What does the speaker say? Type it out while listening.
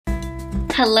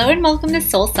Hello and welcome to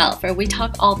Soul Self, where we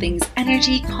talk all things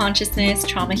energy, consciousness,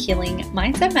 trauma healing,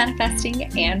 mindset manifesting,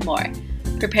 and more.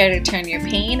 Prepare to turn your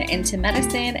pain into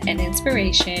medicine and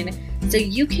inspiration so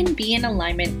you can be in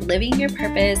alignment, living your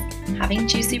purpose, having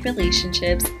juicy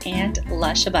relationships, and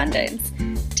lush abundance.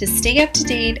 To stay up to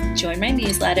date, join my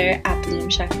newsletter at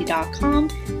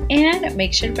bloomshakti.com and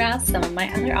make sure to browse some of my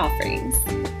other offerings.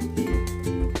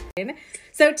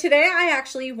 So today I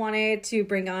actually wanted to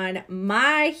bring on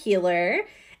my healer,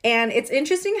 and it's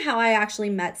interesting how I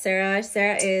actually met Sarah.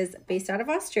 Sarah is based out of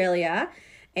Australia,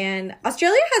 and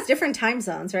Australia has different time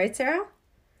zones, right, Sarah?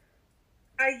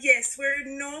 Yes,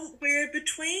 we're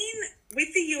between,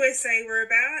 with the USA, we're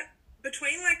about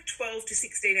between like 12 to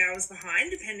 16 hours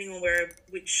behind, depending on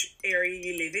which area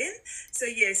you live in. So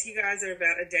yes, you guys are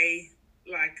about a day,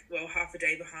 half a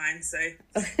day behind. So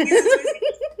yes,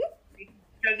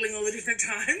 juggling all the different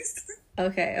times.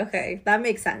 Okay. That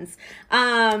makes sense.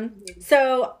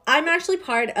 So I'm actually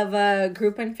part of a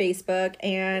group on Facebook,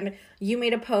 and you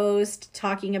made a post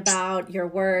talking about your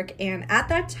work. And at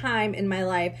that time in my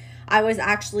life, I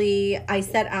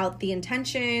set out the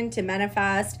intention to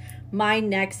manifest my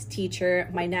next teacher,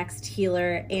 my next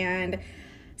healer. And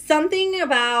something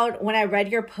about when I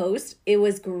read your post, it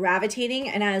was gravitating,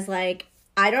 and I was like,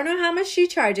 I don't know how much she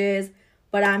charges,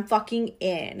 but I'm fucking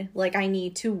in. Like, I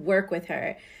need to work with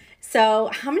her. So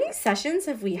how many sessions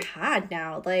have we had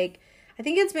now? I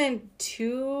think it's been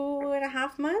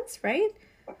 2.5 months, right?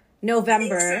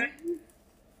 November. I think so.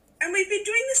 And we've been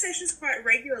doing the sessions quite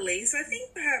regularly. So I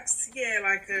think perhaps,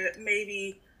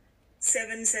 maybe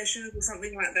 7 sessions or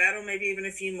something like that, or maybe even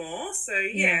a few more. So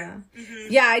yeah.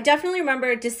 Mm-hmm. Yeah, I definitely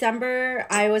remember December,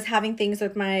 I was having things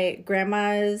with my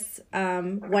grandma's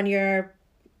 1 year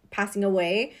passing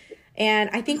away. And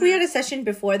I think we had a session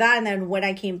before that, and then when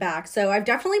I came back. So I've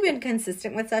definitely been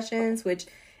consistent with sessions, which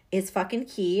is fucking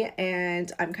key. And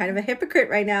I'm kind of a hypocrite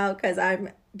right now because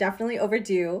I'm definitely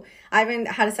overdue. I haven't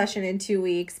had a session in 2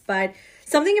 weeks, but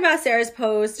something about Sarah's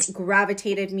post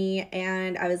gravitated me,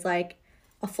 and I was like,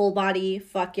 a full body,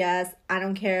 fuck yes. I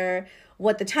don't care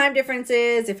what the time difference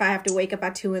is. If I have to wake up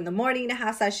at 2 a.m. to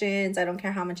have sessions, I don't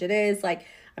care how much it is.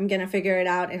 I'm going to figure it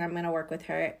out, and I'm going to work with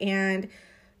her. And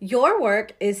your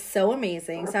work is so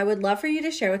amazing. So I would love for you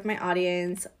to share with my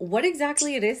audience what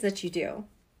exactly it is that you do.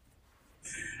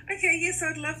 Okay, yes,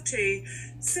 I'd love to.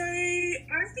 So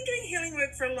I've been doing healing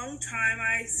work for a long time.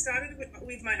 I started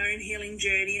with my own healing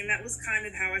journey, and that was kind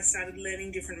of how I started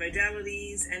learning different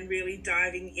modalities and really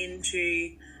diving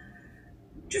into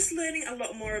just learning a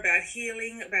lot more about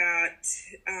healing, about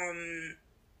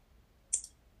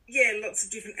lots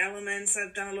of different elements.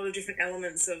 I've done a lot of different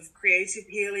elements of creative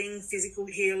healing, physical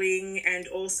healing, and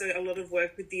also a lot of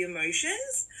work with the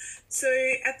emotions. So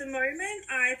at the moment,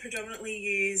 I predominantly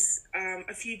use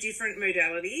a few different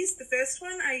modalities. The first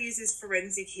one I use is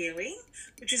forensic healing,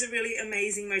 which is a really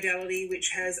amazing modality which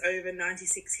has over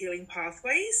 96 healing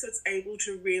pathways. So it's able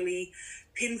to really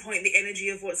pinpoint the energy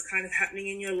of what's kind of happening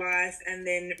in your life, and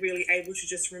then really able to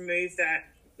just remove that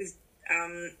with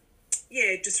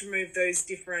just remove those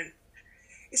different.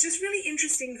 It's just really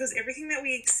interesting because everything that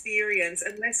we experience,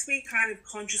 unless we kind of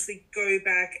consciously go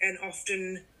back and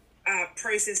often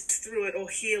process through it or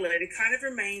heal it, it kind of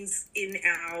remains in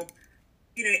our,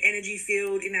 energy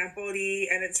field, in our body.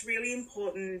 And it's really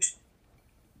important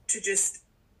to just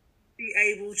be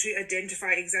able to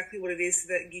identify exactly what it is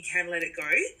so that you can let it go.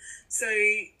 So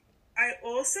I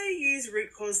also use root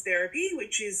cause therapy,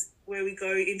 which is where we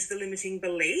go into the limiting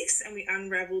beliefs and we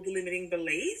unravel the limiting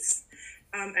beliefs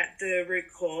at the root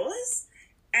cause.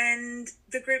 And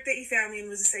the group that you found me in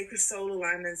was a sacred soul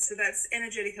alignment. So that's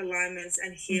energetic alignments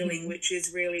and healing, which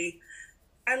is really,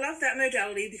 I love that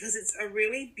modality because it's a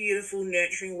really beautiful,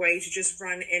 nurturing way to just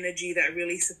run energy that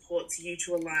really supports you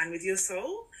to align with your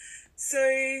soul. So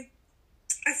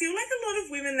I feel like a lot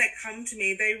of women that come to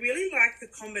me, they really like the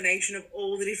combination of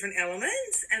all the different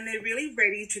elements, and they're really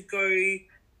ready to go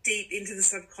deep into the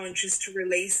subconscious to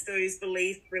release those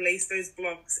beliefs, release those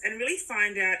blocks, and really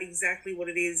find out exactly what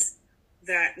it is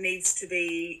that needs to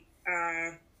be,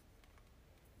 that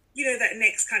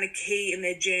next kind of key in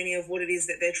their journey of what it is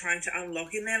that they're trying to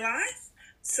unlock in their life.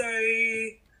 So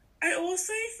I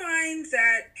also find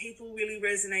that people really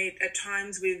resonate at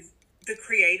times with the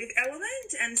creative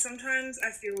element, and sometimes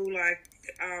I feel like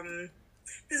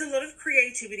there's a lot of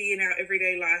creativity in our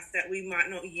everyday life that we might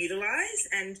not utilize,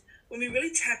 and when we really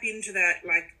tap into that,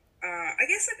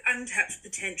 untapped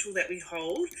potential that we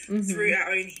hold through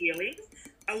our own healing,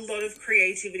 a lot of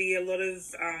creativity, a lot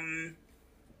of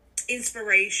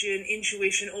inspiration,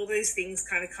 intuition, all those things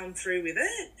kind of come through with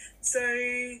it. So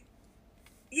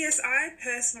yes, I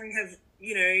personally have,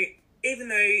 even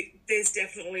though there's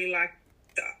definitely like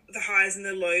the highs and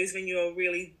the lows when you're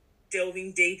really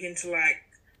delving deep into like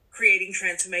creating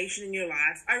transformation in your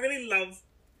life, I really love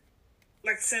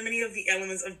like so many of the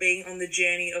elements of being on the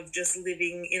journey of just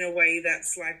living in a way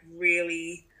that's like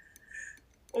really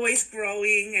always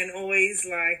growing and always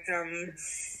like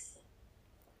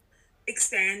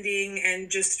expanding and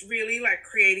just really like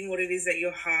creating what it is that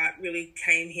your heart really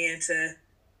came here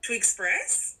to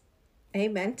express.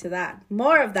 Amen to that.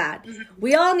 More of that.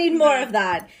 We all need more of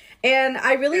that. And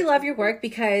I really love your work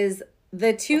because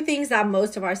the two things that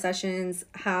most of our sessions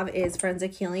have is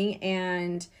forensic healing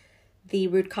and the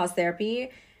root cause therapy.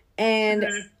 And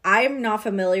I'm not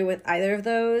familiar with either of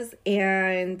those.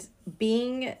 And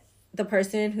being the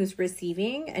person who's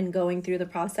receiving and going through the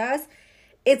process,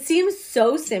 it seems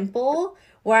so simple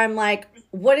where I'm like,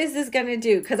 what is this going to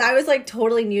do? Because I was like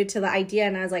totally new to the idea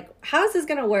and I was like, how is this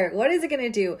going to work? What is it going to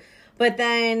do? But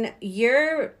then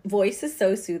your voice is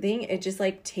so soothing. It just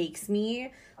like takes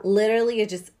me, literally, it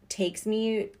just takes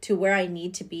me to where I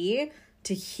need to be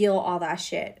to heal all that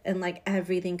shit. And like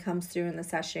everything comes through in the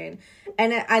session.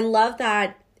 And I love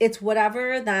that it's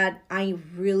whatever that I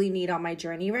really need on my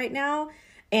journey right now.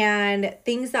 And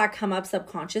things that come up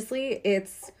subconsciously,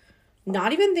 it's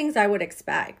not even things I would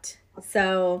expect.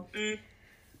 So,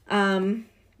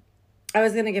 I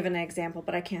was going to give an example,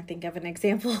 but I can't think of an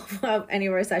example of any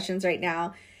of our sessions right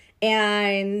now.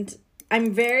 And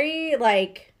I'm very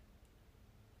like,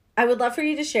 I would love for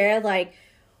you to share, like,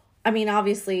 I mean,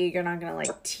 obviously you're not going to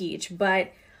like teach,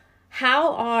 but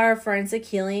how are forensic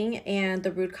healing and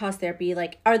the root cause therapy,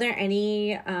 like, are there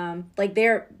any, like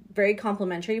they're very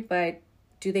complementary, but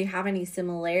do they have any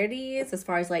similarities as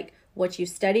far as like what you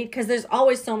studied? Because there's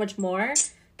always so much more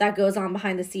that goes on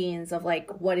behind the scenes of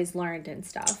like what is learned and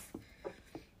stuff.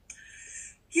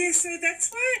 Yeah, so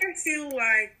that's why I feel on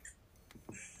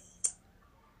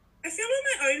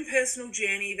my own personal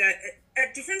journey that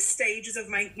at different stages of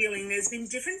my healing, there's been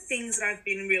different things that I've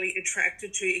been really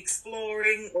attracted to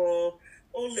exploring or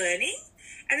learning.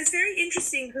 And it's very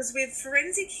interesting because with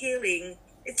forensic healing,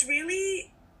 it's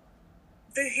really,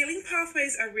 the healing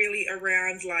pathways are really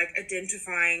around like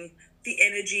identifying the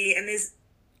energy, and there's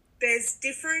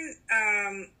different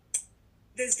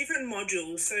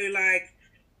modules. So like,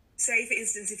 say for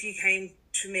instance, if you came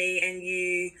to me and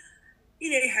you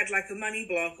had like a money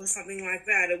block or something like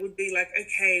that, it would be like,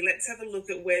 okay, let's have a look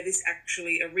at where this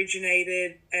actually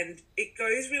originated. And it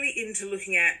goes really into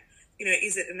looking at,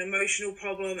 is it an emotional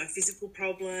problem, a physical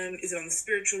problem? Is it on the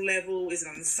spiritual level? Is it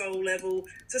on the soul level?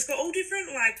 So it's got all different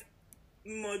like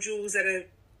modules that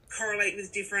correlate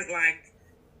with different like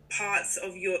parts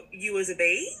of you as a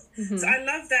being. Mm-hmm. So I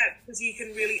love that because you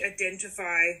can really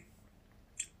identify,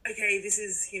 okay, this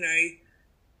is,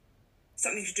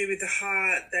 something to do with the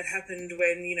heart that happened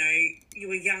when, you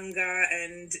were younger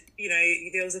and,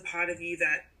 there was a part of you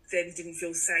that then didn't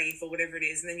feel safe or whatever it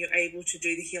is. And then you're able to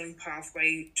do the healing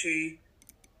pathway to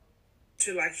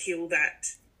like heal that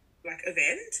like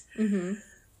event. Mm-hmm.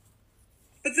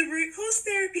 But the root cause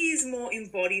therapy is more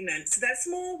embodiment. So that's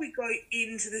more we go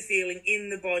into the feeling in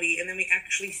the body and then we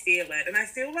actually feel it. And I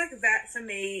feel like that for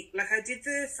me, like I did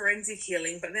the forensic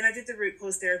healing, but then I did the root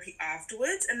cause therapy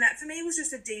afterwards. And that for me was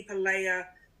just a deeper layer.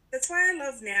 That's why I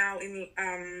love now in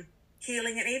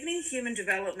healing and even in human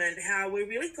development, how we're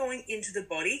really going into the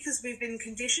body because we've been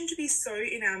conditioned to be so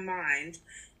in our mind.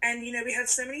 And, we have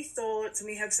so many thoughts and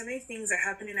we have so many things that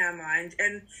happen in our mind.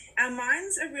 And our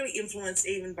minds are really influenced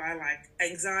even by, like,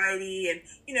 anxiety and,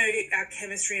 our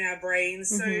chemistry in our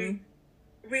brains. Mm-hmm.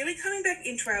 So really coming back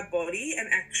into our body and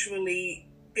actually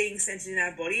being centered in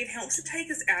our body, it helps to take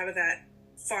us out of that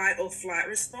fight or flight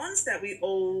response that we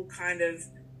all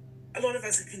a lot of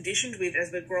us are conditioned with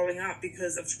as we're growing up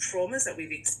because of traumas that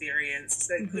we've experienced.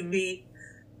 So it mm-hmm. could be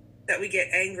that we get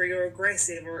angry or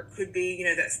aggressive, or it could be,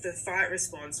 that's the fight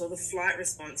response or the flight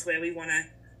response where we want to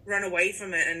run away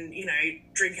from it and,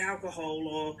 drink alcohol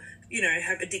or,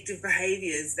 have addictive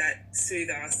behaviors that soothe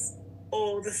us.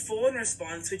 Or the fawn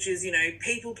response, which is,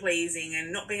 people pleasing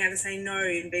and not being able to say no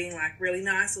and being like really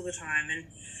nice all the time. And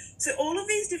so all of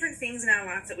these different things in our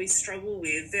life that we struggle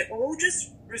with, they're all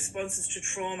just responses to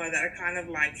trauma that are kind of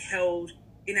like held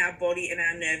in our body and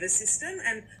our nervous system.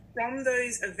 And from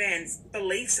those events,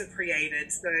 beliefs are created.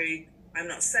 So I'm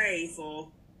not safe or,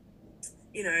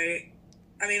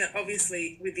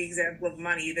 obviously with the example of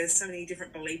money, there's so many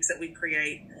different beliefs that we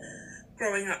create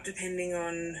growing up depending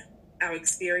on our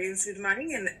experience with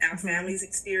money and our mm-hmm. family's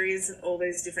experience and all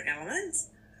those different elements.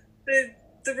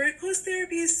 The root cause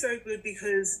therapy is so good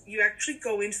because you actually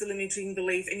go into the limiting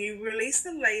belief and you release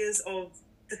the layers of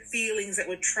the feelings that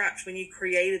were trapped when you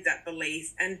created that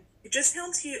belief, and it just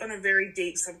helps you on a very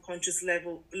deep subconscious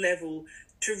level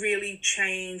to really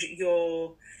change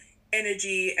your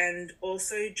energy and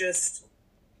also just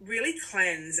really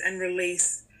cleanse and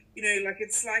release. You know, like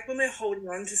it's like when we're holding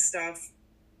on to stuff,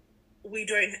 we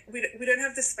don't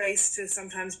have the space to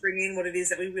sometimes bring in what it is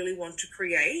that we really want to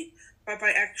create. But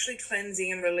by actually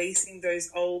cleansing and releasing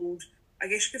those old, I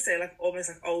guess you could say like almost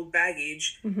like old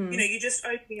baggage, you know, you're just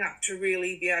opening up to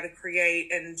really be able to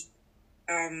create and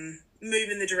move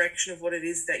in the direction of what it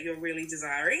is that you're really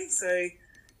desiring. So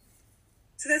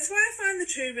that's why I find the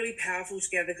two really powerful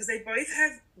together, because they both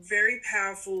have very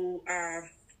powerful,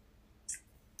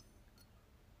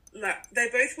 they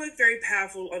both work very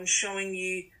powerful on showing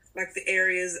you like the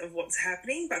areas of what's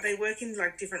happening, but they work in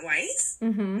like different ways.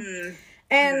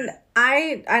 And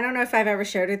I don't know if I've ever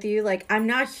shared with you, like, I'm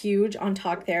not huge on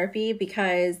talk therapy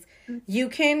because you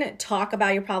can talk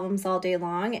about your problems all day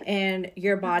long and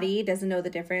your body doesn't know the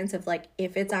difference of like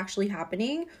if it's actually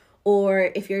happening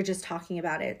or if you're just talking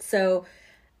about it. So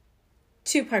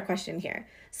 2-part question here.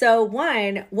 So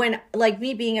one, when like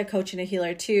me being a coach and a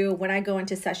healer too, when I go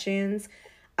into sessions,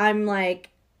 I'm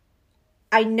like,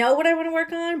 I know what I want to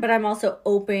work on, but I'm also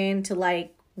open to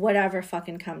like whatever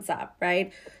fucking comes up,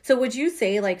 right? So would you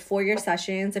say like for your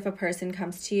sessions, if a person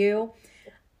comes to you,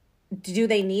 do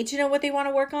they need to know what they want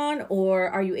to work on, or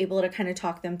are you able to kind of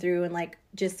talk them through and like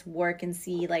just work and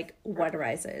see like what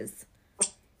arises?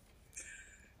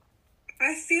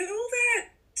 I feel that,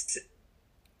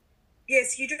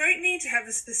 yes, you don't need to have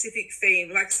a specific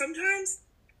theme. Like sometimes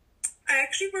I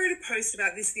actually wrote a post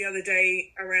about this the other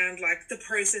day around like the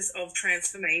process of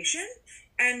transformation.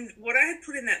 And what I had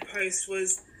put in that post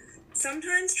was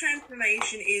sometimes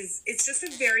transformation it's just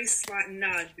a very slight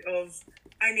nudge of,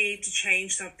 I need to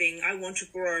change something, I want to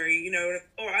grow, you know,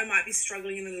 or I might be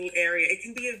struggling in a little area. It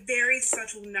can be a very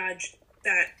subtle nudge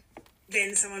that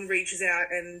then someone reaches out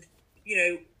and, you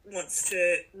know, wants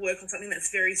to work on something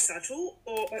that's very subtle.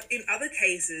 Or in other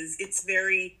cases, it's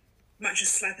very much a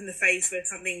slap in the face where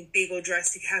something big or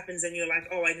drastic happens and you're like,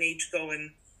 oh, I need to go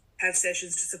and have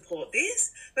sessions to support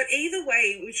this. But either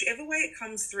way, whichever way it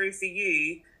comes through for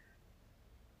you,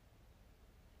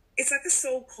 it's like a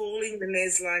soul calling when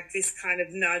there's like this kind of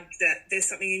nudge that there's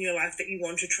something in your life that you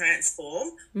want to transform.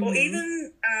 Or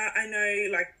even, I know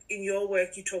like in your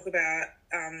work you talk about,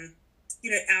 you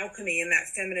know, alchemy and that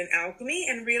feminine alchemy.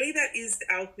 And really that is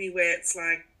the alchemy where it's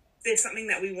like, there's something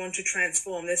that we want to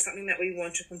transform. There's something that we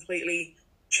want to completely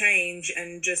change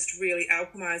and just really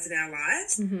alchemize in our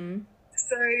lives.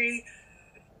 So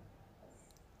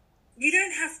you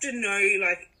don't have to know,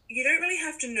 like, you don't really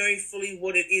have to know fully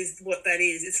what that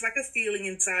is. It's like a feeling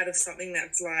inside of something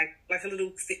that's like a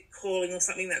little calling or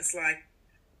something that's like,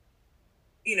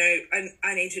 you know,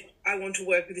 I want to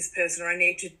work with this person, or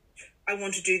I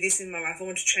want to do this in my life. I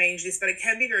want to change this, but it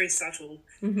can be very subtle.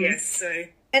 Yes. So.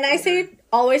 And I say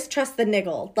always trust the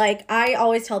niggle. Like I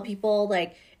always tell people,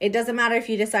 like, it doesn't matter if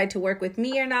you decide to work with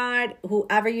me or not,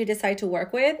 whoever you decide to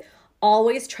work with,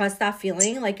 always trust that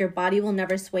feeling. Like your body will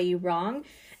never sway you wrong.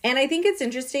 And I think it's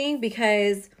interesting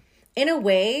because in a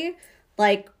way,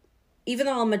 like, even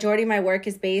though a majority of my work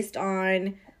is based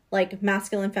on like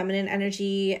masculine, feminine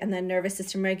energy and then nervous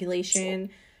system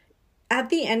regulation, at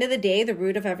the end of the day, the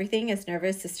root of everything is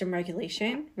nervous system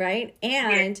regulation, right?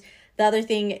 And the other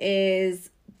thing is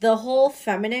the whole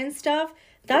feminine stuff.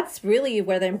 That's really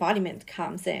where the embodiment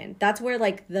comes in. That's where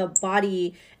like the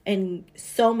body and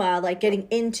soma, like getting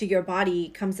into your body,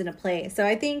 comes into play. So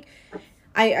I think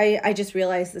I just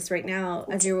realized this right now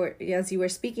as you were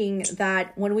speaking,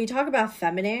 that when we talk about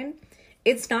feminine,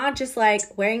 it's not just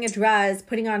like wearing a dress,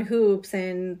 putting on hoops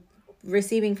and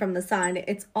receiving from the sun.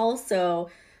 It's also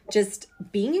just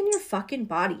being in your fucking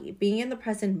body, being in the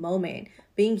present moment,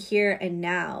 being here and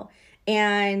now.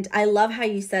 And I love how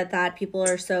you said that people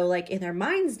are so like in their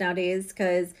minds nowadays,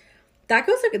 because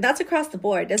that's across the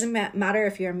board. It doesn't matter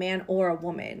if you're a man or a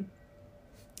woman.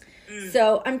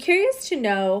 So I'm curious to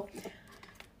know,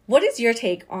 what is your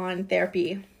take on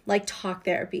therapy, like talk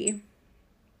therapy?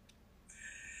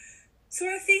 So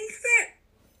I think that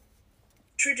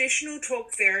traditional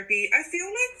talk therapy, I feel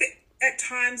like that at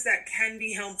times that can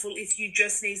be helpful if you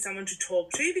just need someone to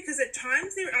talk to, because at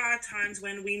times there are times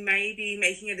when we may be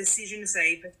making a decision,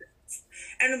 say,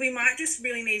 and we might just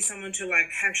really need someone to like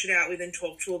hash it out with and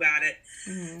talk to about it.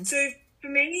 So for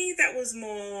me, that was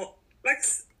more like,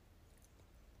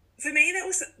 for me,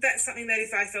 that's something that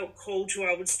if I felt called to,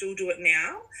 I would still do it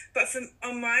now. But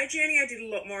on my journey, I did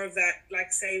a lot more of that,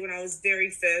 like say when I was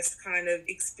very first kind of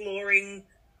exploring,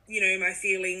 you know, my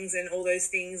feelings and all those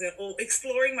things, or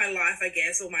exploring my life, I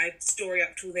guess, or my story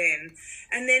up till then.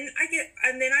 And then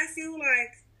I feel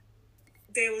like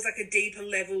there was like a deeper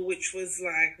level, which was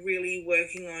like really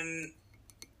working on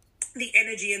the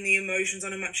energy and the emotions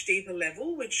on a much deeper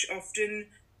level, which often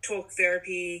talk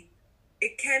therapy,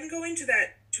 it can go into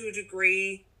that to a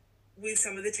degree with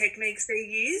some of the techniques they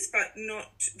use, but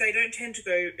they don't tend to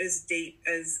go as deep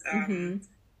as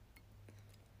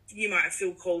you might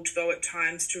feel called to go at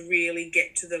times, to really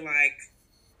get to the, like,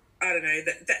 I don't know,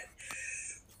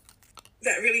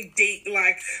 that really deep,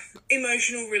 like,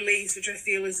 emotional release, which I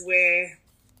feel is where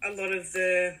a lot of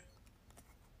the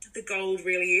gold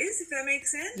really is, if that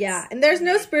makes sense. Yeah, and there's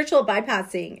no spiritual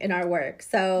bypassing in our work.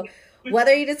 So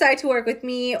whether you decide to work with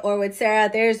me or with Sarah,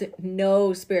 there's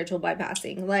no spiritual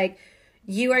bypassing. Like,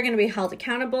 you are going to be held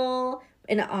accountable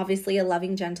in obviously a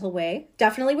loving, gentle way.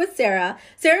 Definitely with Sarah.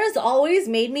 Sarah's always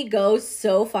made me go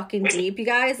so fucking deep, you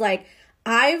guys. Like,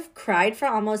 I've cried for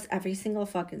almost every single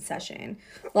fucking session.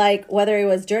 Like, whether it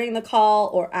was during the call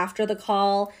or after the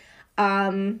call.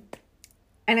 And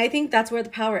I think that's where the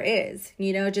power is,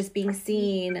 you know, just being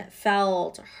seen,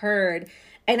 felt, heard.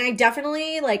 And I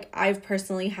definitely, like, I've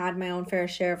personally had my own fair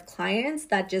share of clients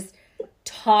that just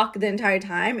talk the entire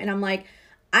time. And I'm like,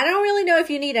 I don't really know if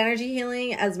you need energy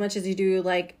healing as much as you do,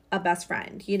 like, a best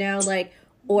friend, you know, like,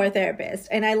 or a therapist.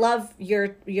 And I love your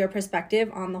perspective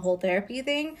on the whole therapy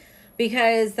thing,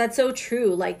 because that's so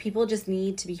true. Like, people just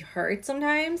need to be heard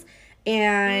sometimes.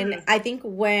 And I think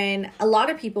when a lot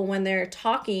of people, when they're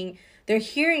talking, they're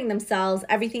hearing themselves,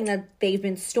 everything that they've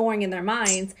been storing in their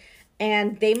minds,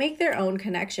 and they make their own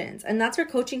connections. And that's where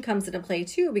coaching comes into play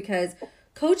too, because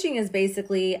coaching is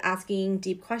basically asking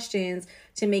deep questions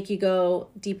to make you go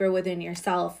deeper within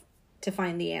yourself to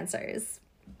find the answers.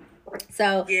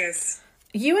 So yes,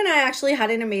 you and I actually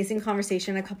had an amazing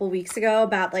conversation a couple weeks ago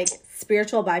about, like,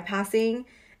 spiritual bypassing.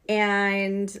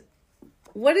 And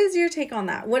what is your take on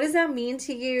that? What does that mean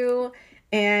to you?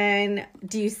 And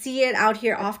do you see it out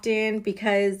here often?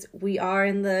 Because we are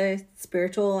in the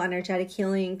spiritual, energetic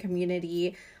healing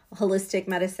community, holistic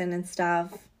medicine and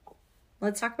stuff.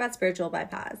 Let's talk about spiritual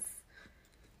bypass.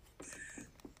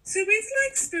 So with,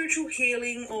 like, spiritual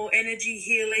healing or energy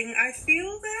healing, I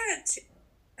feel that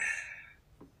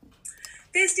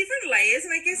there's different layers,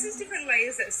 and I guess there's different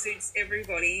layers that suits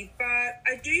everybody, but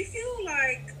I do feel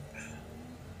like,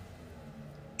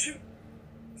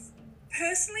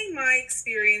 personally, my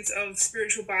experience of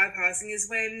spiritual bypassing is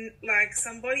when, like,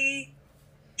 somebody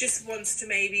just wants to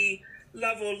maybe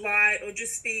love or light, or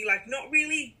just be, like, not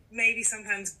really maybe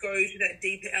sometimes go to that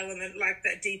deeper element, like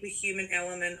that deeper human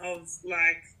element of,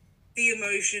 like, the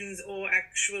emotions, or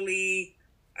actually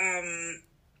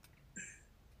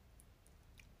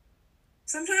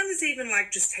sometimes it's even like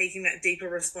just taking that deeper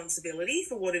responsibility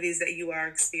for what it is that you are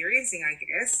experiencing, I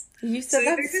guess. You said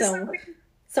that so...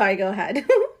 Sorry, go ahead.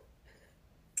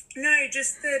 No,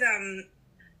 just that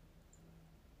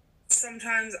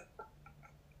sometimes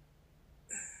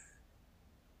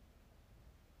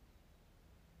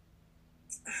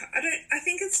I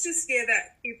think it's just, yeah,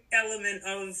 that element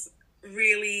of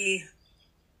really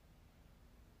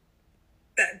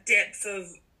that depth of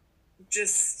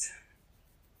just,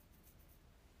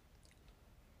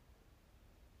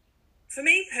 for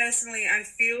me personally, I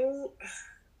feel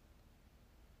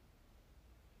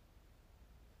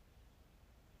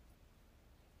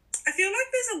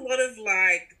like there's a lot of,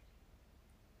 like,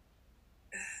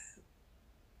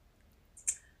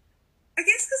 I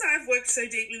guess because I've worked so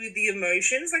deeply with the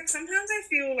emotions, like, sometimes I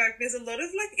feel like there's a lot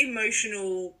of, like,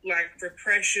 emotional, like,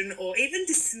 repression, or even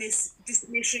dismissive,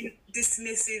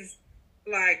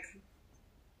 like,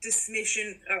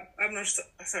 dismission, I'm not,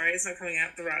 sorry, it's not coming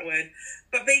out the right word,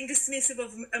 but being dismissive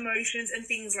of emotions and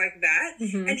things like that.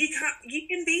 And you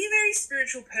can be a very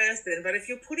spiritual person, but if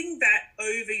you're putting that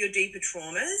over your deeper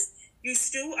traumas, you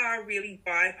still are really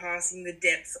bypassing the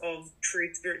depth of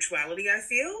true spirituality, I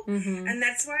feel. And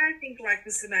that's why I think, like,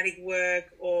 the somatic work,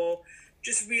 or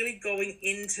just really going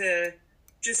into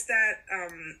just that,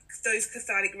 those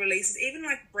cathartic releases, even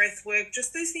like breath work,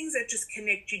 just those things that just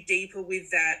connect you deeper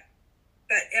with that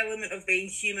element of being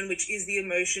human, which is the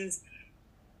emotions.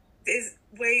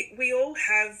 We all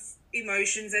have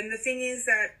emotions, and the thing is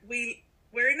that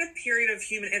we're in a period of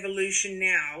human evolution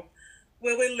now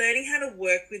where we're learning how to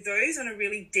work with those on a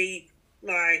really deep,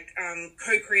 like,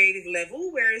 co-creative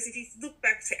level. Whereas if you look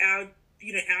back to our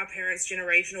parents'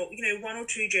 generation, or, one or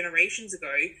two generations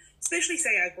ago, especially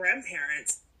say our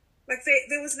grandparents, like,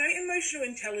 there was no emotional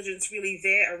intelligence really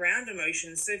there around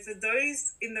emotions. So for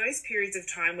those, in those periods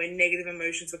of time when negative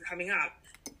emotions were coming up,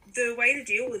 the way to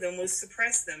deal with them was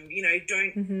suppress them,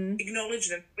 don't acknowledge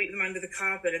them, sweep them under the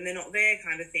carpet, and they're not there,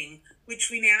 kind of thing, which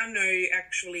we now know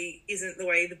actually isn't the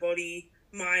way the body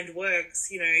mind works.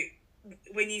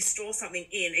 when you store something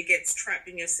in, it gets trapped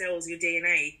in your cells, your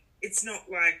DNA. It's not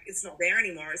there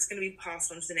anymore. It's going to be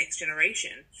passed on to the next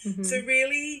generation. Mm-hmm. So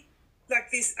really,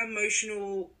 like this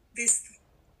emotional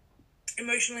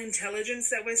intelligence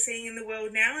that we're seeing in the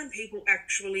world now, and people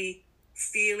actually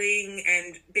feeling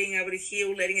and being able to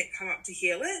heal, letting it come up to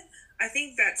heal it. I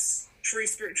think that's true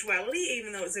spirituality,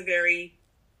 even though it's a very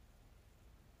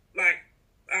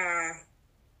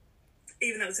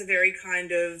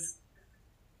kind of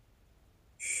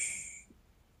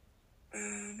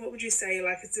what would you say?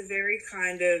 Like, it's a very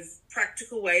kind of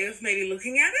practical way of maybe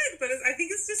looking at it, but I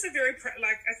think it's just a very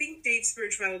I think deep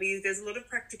spirituality, there's a lot of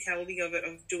practicality of it,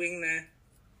 of doing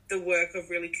the work of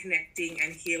really connecting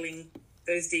and healing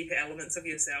those deeper elements of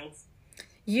yourself.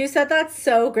 You said that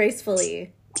so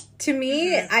gracefully. To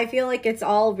me, mm-hmm. I feel like it's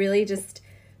all really just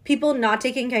people not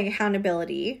taking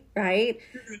accountability, right?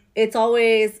 Mm-hmm. It's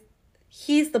always,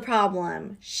 he's the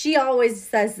problem. She always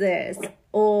says this.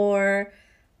 Or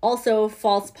also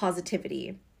false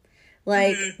positivity.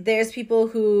 Like, mm-hmm. there's people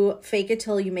who fake it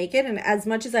till you make it. And as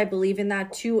much as I believe in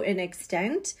that to an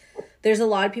extent, there's a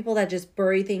lot of people that just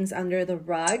bury things under the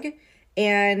rug.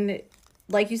 And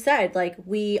like you said, like,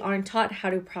 we aren't taught how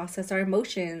to process our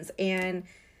emotions. And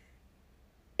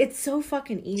it's so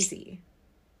fucking easy.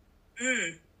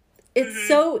 Mm. It's mm-hmm.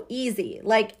 so easy.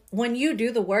 Like, when you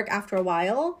do the work after a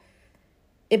while,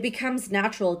 it becomes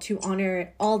natural to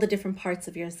honor all the different parts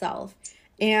of yourself.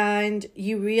 And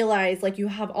you realize, like, you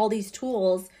have all these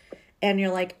tools and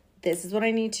you're like, this is what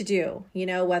I need to do. You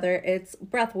know, whether it's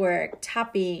breath work,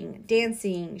 tapping,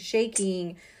 dancing,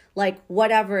 shaking, like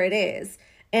whatever it is.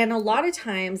 And a lot of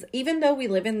times, even though we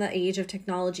live in the age of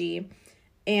technology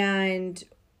and,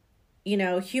 you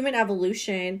know, human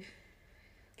evolution,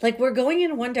 like, we're going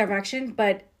in one direction,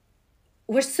 but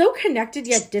we're so connected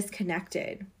yet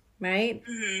disconnected, right?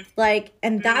 Mm-hmm. Like,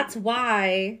 and that's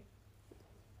why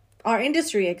our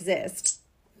industry exists,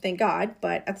 thank God.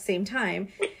 But at the same time,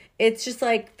 it's just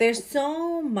like, there's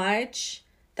so much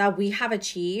that we have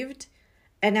achieved,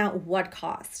 and at what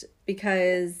cost?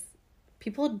 Because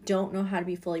people don't know how to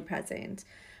be fully present.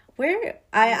 I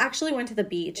actually went to the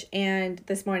beach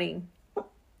this morning,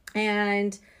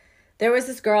 and there was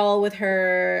this girl with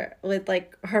her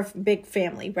big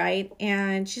family, right?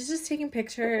 And she's just taking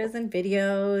pictures and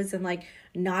videos and like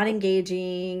not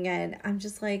engaging. And I'm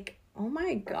just like, oh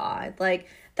my God, like,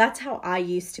 that's how I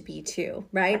used to be too,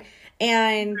 right?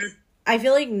 And I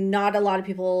feel like not a lot of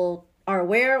people are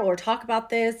aware or talk about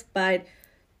this, but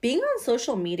being on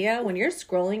social media, when you're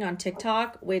scrolling on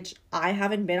TikTok, which I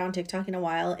haven't been on TikTok in a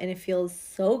while, and it feels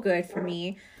so good for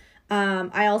me.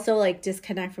 I also like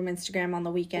disconnect from Instagram on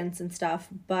the weekends and stuff,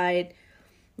 but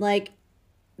like,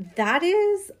 that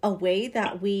is a way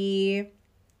that we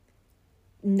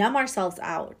numb ourselves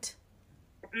out,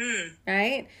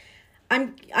 right?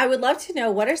 I would love to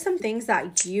know, what are some things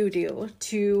that you do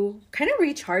to kind of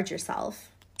recharge yourself?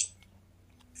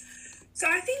 So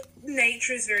I think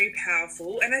nature is very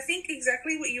powerful, and I think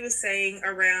exactly what you were saying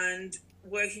around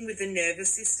working with the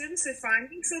nervous system. So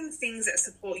finding some things that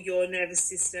support your nervous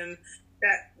system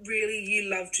that really you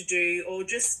love to do, or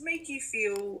just make you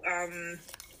feel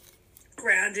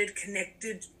grounded,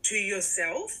 connected to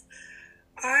yourself.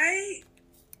 I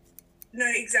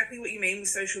know exactly what you mean with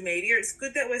social media. It's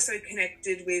good that we're so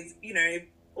connected with, you know,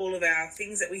 all of our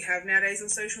things that we have nowadays on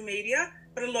social media,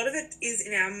 but a lot of it is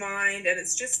in our mind, and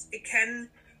it can,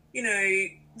 you know,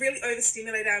 really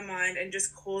overstimulate our mind and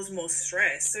just cause more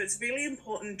stress. So it's really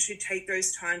important to take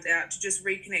those times out to just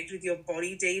reconnect with your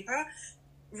body deeper,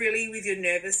 really with your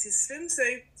nervous system. So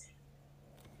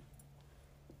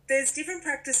there's different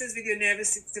practices with your nervous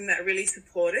system that really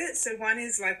support it. So one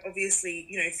is like, obviously,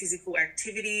 you know, physical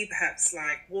activity, perhaps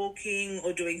like walking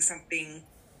or doing something,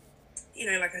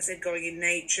 you know, like I said, going in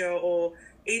nature, or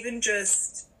even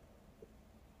just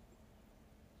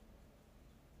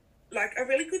like, a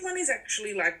really good one is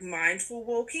actually like mindful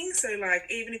walking. So like,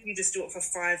 even if you just do it for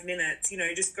 5 minutes, you know,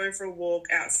 just go for a walk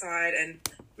outside and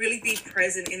really be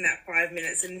present in that 5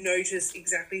 minutes and notice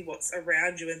exactly what's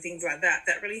around you and things like that.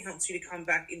 That really helps you to come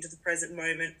back into the present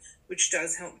moment, which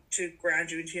does help to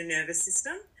ground you into your nervous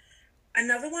system.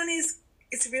 Another one is,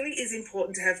 it really is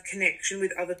important to have connection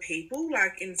with other people,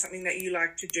 like in something that you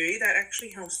like to do. That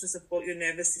actually helps to support your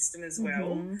nervous system as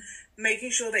well. Mm-hmm.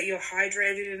 Making sure that you're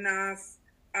hydrated enough.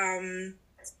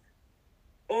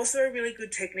 Also, a really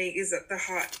good technique is the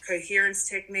heart coherence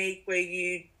technique, where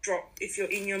you drop, if you're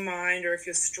in your mind or if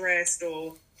you're stressed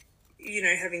or, you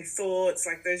know, having thoughts,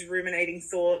 like those ruminating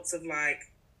thoughts of like,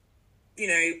 you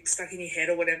know, stuck in your head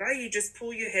or whatever, you just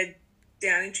pull your head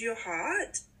down into your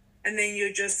heart, and then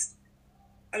you're just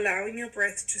allowing your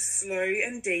breath to slow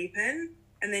and deepen,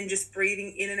 and then just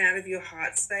breathing in and out of your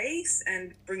heart space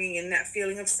and bringing in that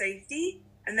feeling of safety.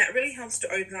 And that really helps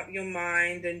to open up your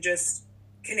mind and just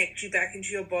connect you back into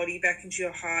your body, back into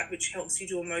your heart, which helps you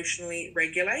to emotionally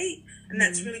regulate. And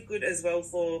that's really good as well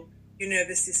for your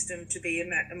nervous system to be in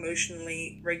that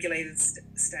emotionally regulated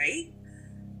state.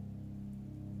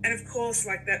 And of course,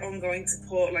 like that ongoing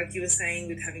support, like you were saying,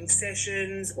 with having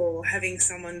sessions or having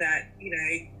someone that, you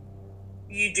know,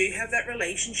 you do have that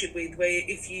relationship with, where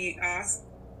if you are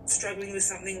struggling with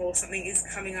something or something is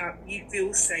coming up, you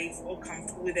feel safe or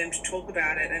comfortable with them to talk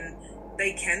about it, and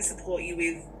they can support you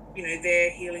with, you know, their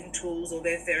healing tools or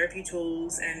their therapy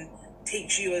tools, and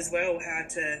teach you as well how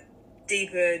to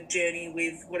deeper journey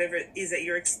with whatever it is that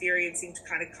you're experiencing to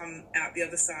kind of come out the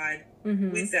other side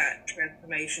with that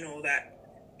transformation, or that,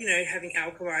 you know, having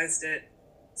alchemized it,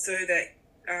 so that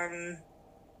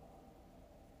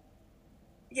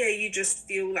you just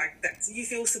feel like that you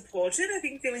feel supported. I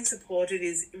think feeling supported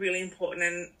is really important,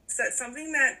 and so that's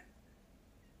something that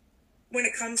when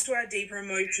it comes to our deeper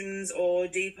emotions or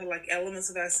deeper like elements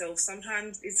of ourselves,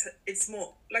 sometimes it's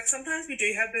more like, sometimes we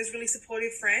do have those really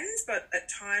supportive friends, but at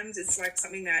times it's like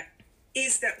something that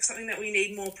we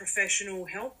need more professional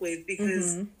help with,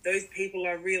 because those people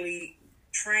are really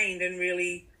trained and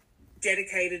really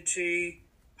dedicated to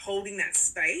holding that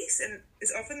space, and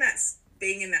it's often that's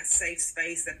being in that safe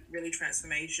space that's really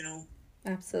transformational.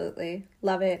 Absolutely.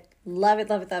 Love it.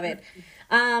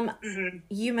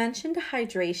 You mentioned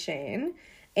hydration,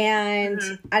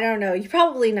 and I don't know, you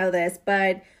probably know this,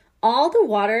 but all the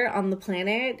water on the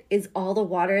planet is all the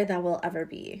water that will ever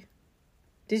be.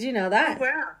 Did you know that? Oh,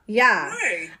 wow. Yeah.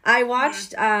 No.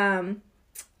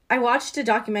 I watched a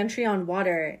documentary on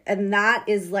water, and that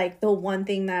is like the one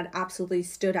thing that absolutely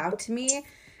stood out to me,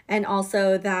 and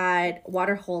also that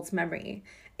water holds memory.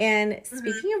 And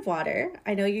speaking of water,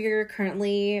 I know you're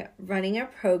currently running a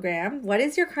program. What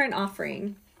is your current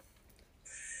offering?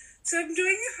 So I'm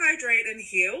doing a Hydrate and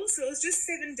Heal. So it was just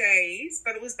 7 days,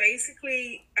 but it was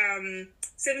basically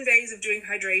 7 days of doing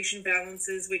hydration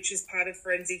balances, which is part of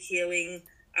forensic healing.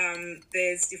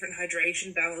 There's different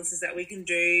hydration balances that we can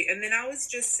do. And then I was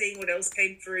just seeing what else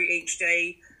came through each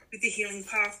day with the healing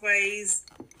pathways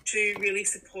to really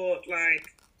support, like,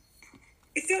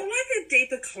 it felt like a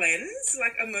deeper cleanse,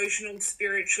 like emotional,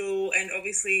 spiritual, and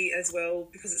obviously as well,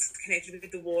 because it's connected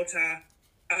with the water,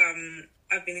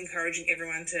 I've been encouraging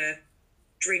everyone to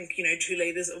drink, 2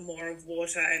 liters or more of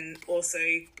water, and also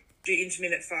do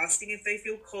intermittent fasting if they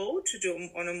feel called to do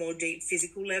it on a more deep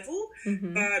physical level.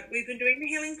 But we've been doing the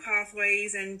healing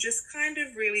pathways and just kind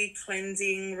of really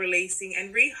cleansing, releasing,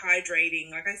 and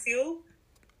rehydrating. Like, I feel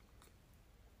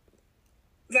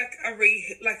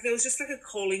like there was just like a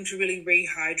calling to really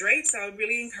rehydrate. So I would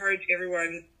really encourage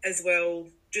everyone as well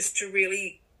just to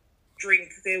really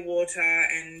drink their water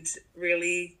and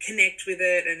really connect with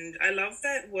it. And I love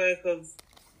that work of,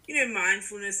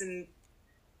 mindfulness and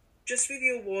just with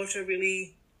your water,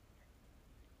 really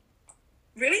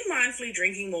mindfully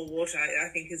drinking more water, I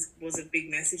think was a big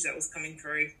message that was coming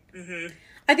through.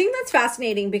 I think that's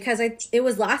fascinating, because it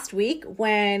was last week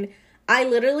when I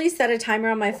literally set a timer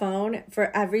on my phone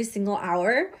for every single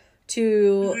hour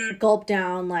to gulp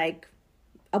down like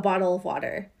a bottle of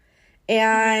water.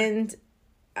 And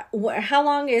what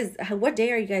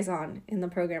day are you guys on in the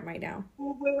program right now?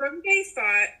 Well, we're on day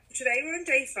 5. Today we're on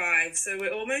day 5, so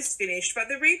we're almost finished, but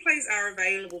the replays are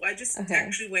available. I just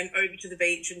actually went over to the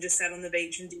beach and just sat on the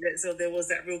beach and did it, so there was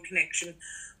that real connection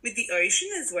with the ocean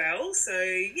as well. So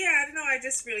yeah, I don't know, I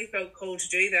just really felt called to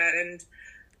do that. And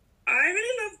I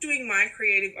really love doing my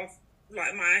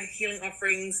my healing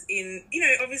offerings in,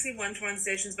 obviously one-to-one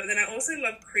sessions, but then I also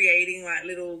love creating like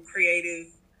little creative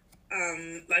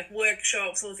like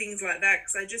workshops or things like that,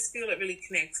 because I just feel it really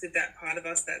connects with that part of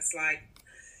us that's like,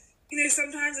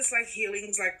 sometimes it's like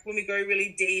healing's like when we go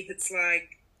really deep, it's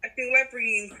like I feel like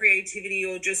bringing in creativity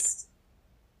or just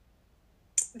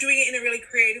doing it in a really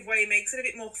creative way makes it a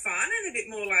bit more fun and a bit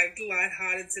more like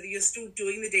lighthearted, so that you're still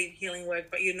doing the deep healing work,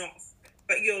 but you're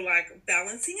like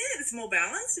balancing it. It's more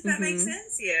balanced, if that makes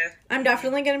sense. Yeah. I'm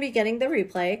definitely going to be getting the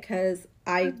replay, because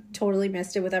I totally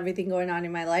missed it with everything going on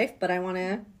in my life, but I want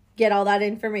to get all that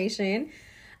information.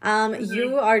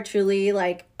 You are truly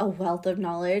like a wealth of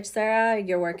knowledge, Sarah.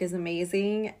 Your work is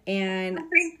amazing, and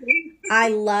I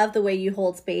love the way you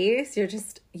hold space.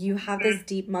 You have this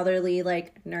deep motherly,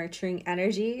 like, nurturing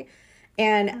energy.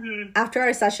 And after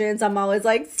our sessions, I'm always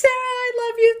like, Sarah, I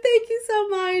love you. Thank you so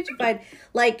much. But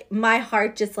like my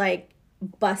heart just like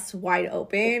busts wide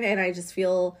open, and I just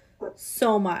feel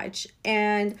so much.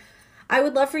 And I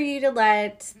would love for you to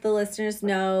let the listeners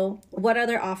know what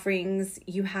other offerings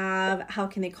you have. How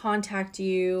can they contact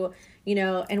you?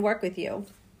 and work with you?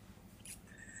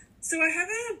 So I have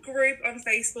a group on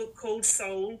Facebook called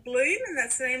Soul Bloom, and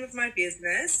that's the name of my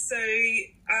business. So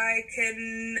I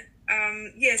can,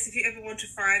 yes, if you ever want to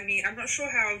find me, I'm not sure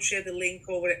how I'll share the link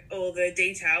or the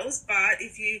details, but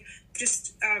if you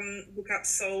just look up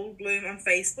Soul Bloom on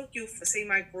Facebook, you'll see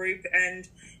my group, and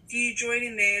if you join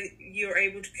in there, you're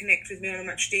able to connect with me on a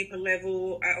much deeper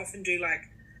level. I often do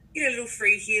little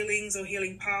free healings or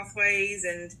healing pathways,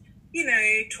 and,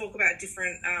 talk about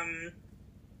different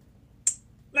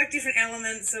different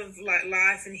elements of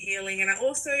life and healing. And I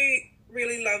also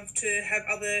really love to have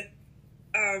other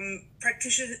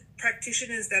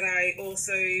practitioners that I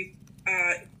also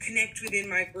connect within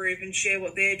my group and share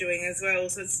what they're doing as well.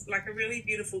 So it's like a really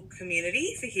beautiful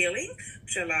community for healing,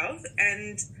 which I love.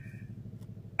 And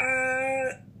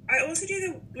I also do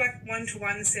the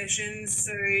one-to-one sessions.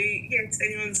 So if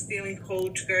anyone's feeling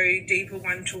called to go deeper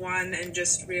one-to-one and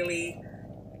just really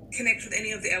connect with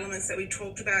any of the elements that we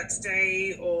talked about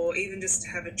today, or even just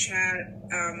have a chat,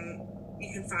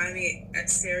 you can find me at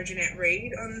Sarah Jeanette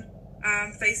Reid on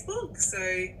Facebook. So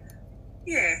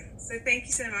thank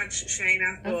you so much,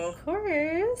 Shayna, for of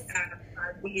course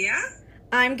here.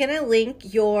 I'm gonna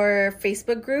link your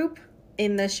Facebook group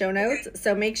in the show notes. Okay.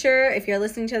 So make sure, if you're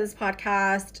listening to this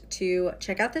podcast, to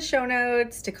check out the show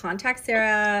notes, to contact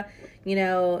Sarah,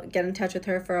 get in touch with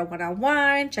her for a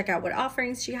one-on-one, check out what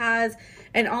offerings she has.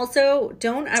 And also,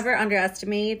 don't ever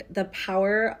underestimate the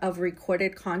power of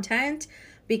recorded content,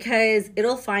 because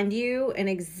it'll find you in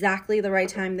exactly the right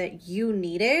time that you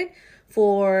need it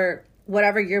for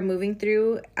whatever you're moving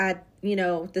through at,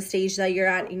 the stage that you're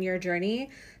at in your journey.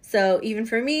 So even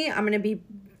for me, I'm going to be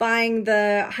buying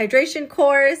the hydration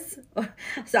course.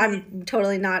 So I'm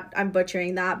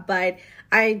butchering that, but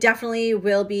I definitely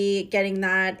will be getting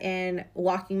that and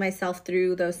walking myself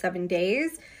through those 7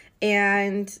 days.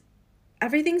 And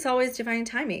everything's always divine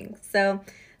timing. So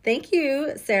thank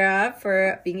you, Sarah,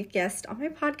 for being a guest on my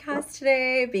podcast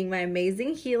today, being my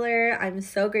amazing healer. I'm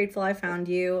so grateful I found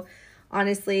you.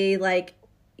 Honestly,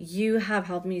 you have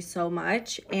helped me so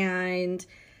much, and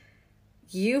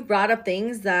you brought up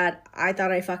things that I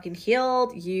thought I fucking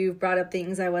healed. You brought up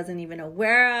things I wasn't even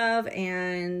aware of,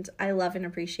 and I love and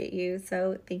appreciate you.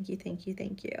 So thank you, thank you,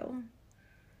 thank you.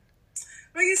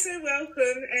 Well, you're so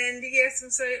welcome, and yes,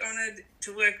 I'm so honoured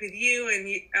to work with you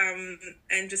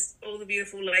and just all the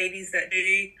beautiful ladies that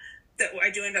I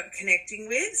do end up connecting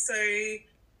with. So,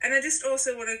 and I just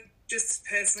also want to just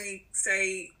personally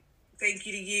say thank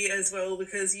you to you as well,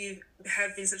 because you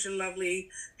have been such a lovely,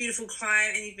 beautiful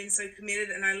client, and you've been so committed.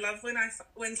 And I love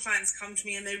when clients come to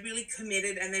me and they're really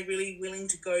committed and they're really willing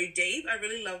to go deep. I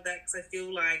really love that, because I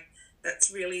feel like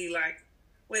that's really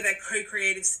where that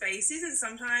co-creative space is. And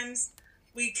sometimes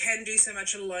we can do so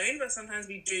much alone, but sometimes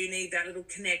we do need that little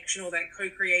connection or that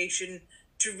co-creation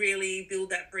to really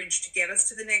build that bridge to get us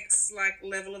to the next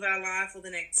level of our life, or the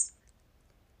next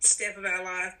step of our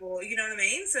life, or you know what I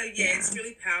mean? So it's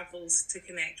really powerful to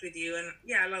connect with you, and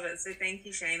I love it. So thank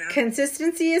you, Shayna.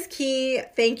 Consistency is key.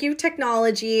 Thank you,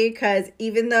 technology, because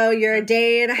even though you're a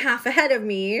day and a half ahead of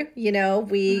me,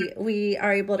 we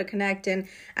are able to connect, and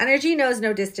energy knows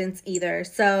no distance either.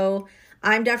 So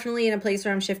I'm definitely in a place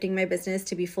where I'm shifting my business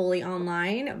to be fully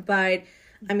online. But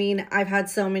I mean, I've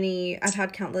had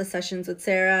countless sessions with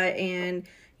Sarah, and,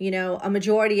 a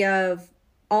majority of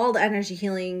all the energy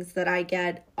healings that I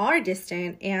get are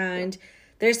distant. And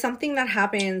there's something that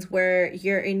happens where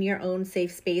you're in your own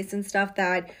safe space and stuff,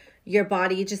 that your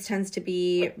body just tends to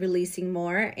be releasing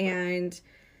more. And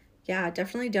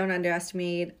definitely don't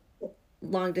underestimate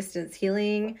long distance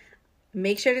healing.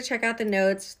 Make sure to check out the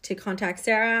notes to contact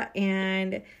Sarah.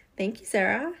 And thank you,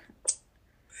 Sarah.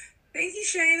 Thank you,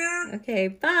 Shayna. Okay,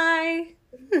 bye.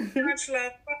 Much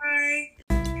love. Bye.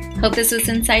 Hope this was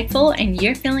insightful and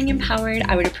you're feeling empowered.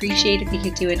 I would appreciate if you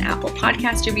could do an Apple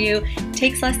Podcast review. It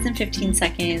takes less than 15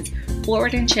 seconds.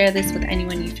 Forward and share this with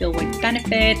anyone you feel would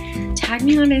benefit. Tag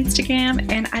me on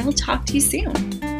Instagram, and I will talk to you soon.